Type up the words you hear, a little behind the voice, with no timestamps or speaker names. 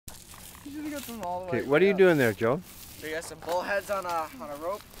You should have got them all the way. Okay, what are you doing there, Joe? We got some bullheads on a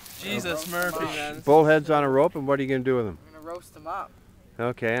rope. Jesus, Murphy, man. Bullheads on a rope, and what are you going to do with them? I'm gonna roast them up.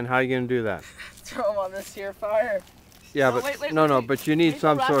 Okay, and how are you going to do that? Throw them on this here fire. Yeah, No, but wait, no, but you need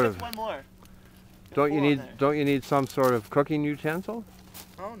some sort of. One more. Don't you need some sort of cooking utensil?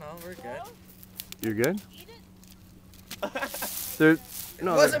 Oh no, we're good. You're good. Eat it. There,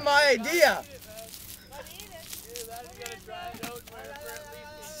 no. It wasn't my idea.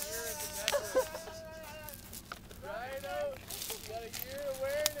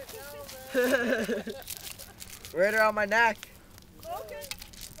 Wear it around my neck.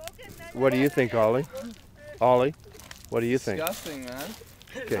 What do you think, Ollie? Ollie, what do you think? Disgusting, man.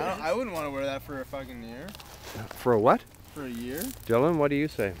 Okay. I wouldn't want to wear that for a fucking year. For a what? For a year? Dylan, what do you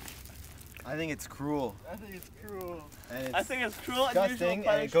say? I think it's cruel. I think it's cruel. And it's I think it's cruel and disgusting,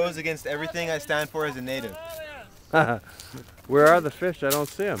 and it goes against everything I stand for as a native. Where are the fish? I don't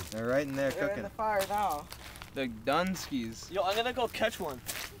see them. They're right in there They're in cooking. the fire now. The Dunskies. Yo, I'm gonna go catch one.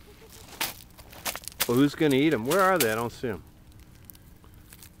 Well, who's going to eat them? Where are they? I don't see them.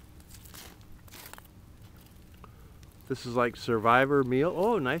 This is like Survivor meal.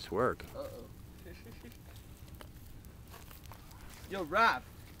 Oh, nice work. Yo, Raph.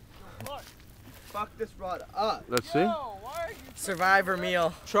 Fuck this rod up. Let's see. Survivor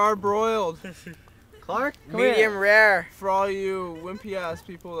meal. Charbroiled. Clark? Medium rare. For all you wimpy ass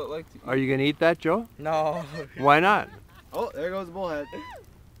people that like to eat. Are you going to eat that, Joe? No. Why not? Oh, there goes the bullhead.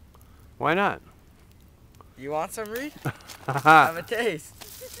 Why not? You want some, Reed? Have a taste.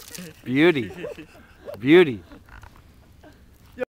 Beauty. Beauty.